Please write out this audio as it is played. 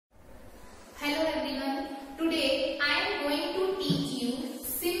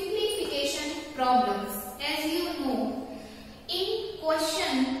problems. As you know, in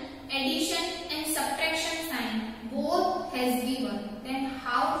question, addition and subtraction sign both has given. Then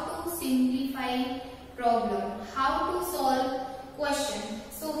how to simplify problem, how to solve question.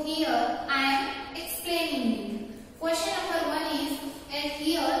 So here I am explaining it. Question number 1 is, and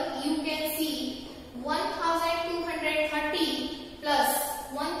here you can see 1230 plus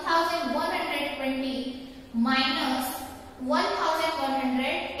 1120 minus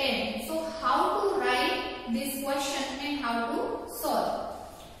 1110. So how to write this question and how to solve?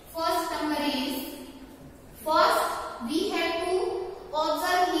 First number is, first we have to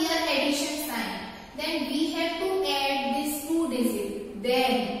observe here addition sign. Then we have to add these 2 digits.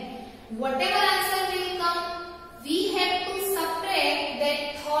 Then whatever answer will come, we have to subtract that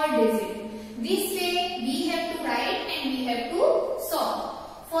 3rd digit. This way we have to write and we have to solve.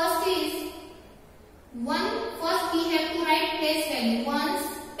 First is first we have to write place value. Ones,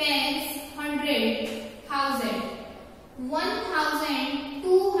 tens, hundred, thousand,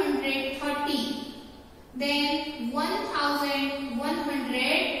 1230. Then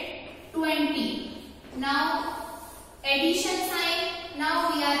 1120. Now addition sign. Now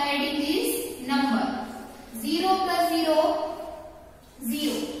we are adding this number. 0 plus 0,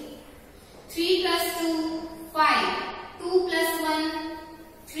 0. 3 plus 2, 5. 2 plus 1,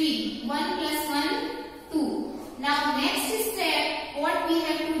 3. 1 plus 1, 2. Now next step, what we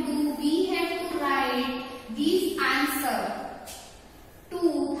have to do? We have to write this answer.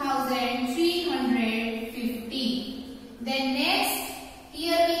 2350. Then next,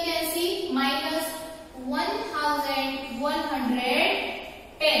 here we can see minus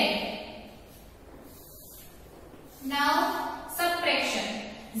 1110. Now subtraction.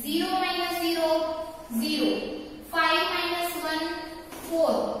 0 minus 0, 0. 5 minus 1,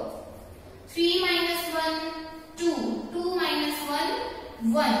 4. 3 minus 1, 2. 2 minus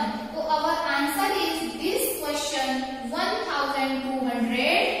 1, 1. So our answer is this question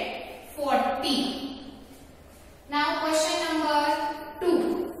 1240. Now question number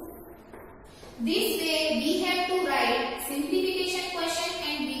 2. This way we have to write simplification question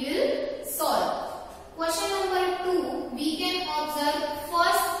and we will solve. Question number 2, we can observe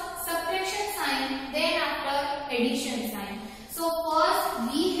first subtraction sign, then after addition sign. So first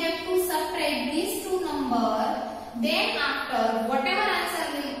we have to subtract these 2 numbers, then after whatever answer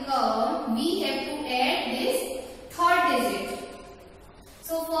will come, we have to add this 3rd digit.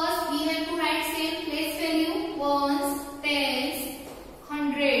 So first we have to write same place value, ones, tens,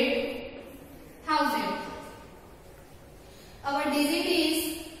 hundred, thousand. Our digit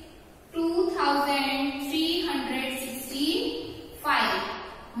is 2365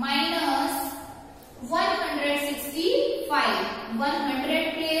 minus 165.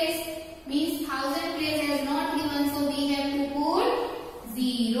 100 place means 1000 place has not given, so we have to put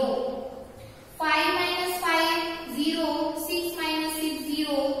 0. 5 minus 5, 0. 6 minus 6,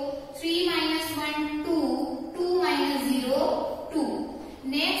 0. 3 minus 1, 2. 2 minus 0, 2.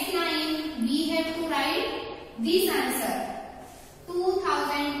 Next line we have to write this answer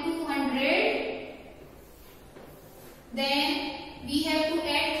 2200. Then we have to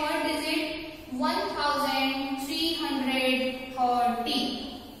add 3rd digit 1330.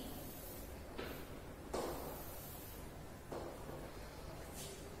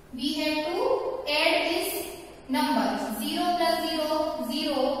 We have to add this number. 0 plus 0,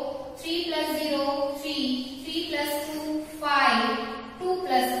 0. 3 plus 0, 3. 3 plus 2, 5. 2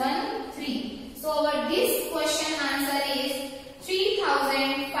 plus 1, 3. So our this question answer is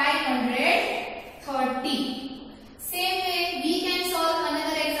 3530. Same way we can solve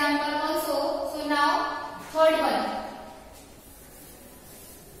another example also. So now 3rd one.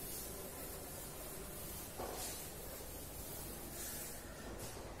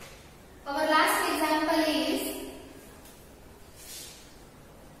 Our last example is,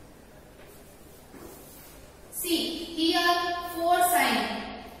 see here 4 sign.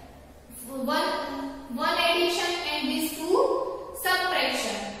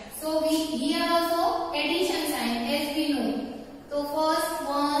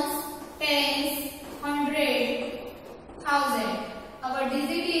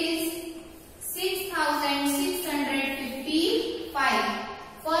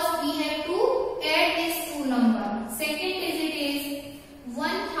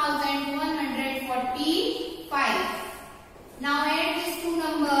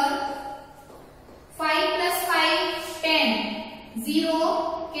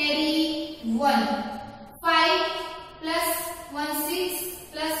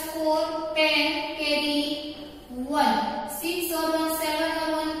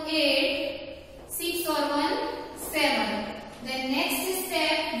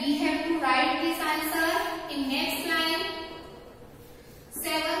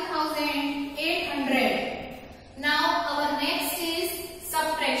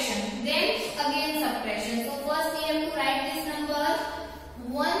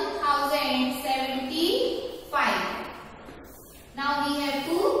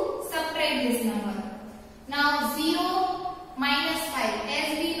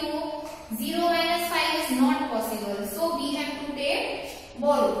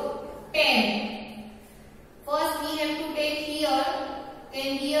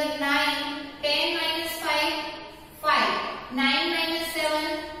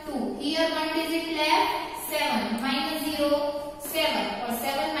 Here one digit left, 7 minus 0, 7 or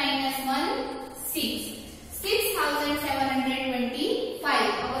 7 minus 1, 6. 6,000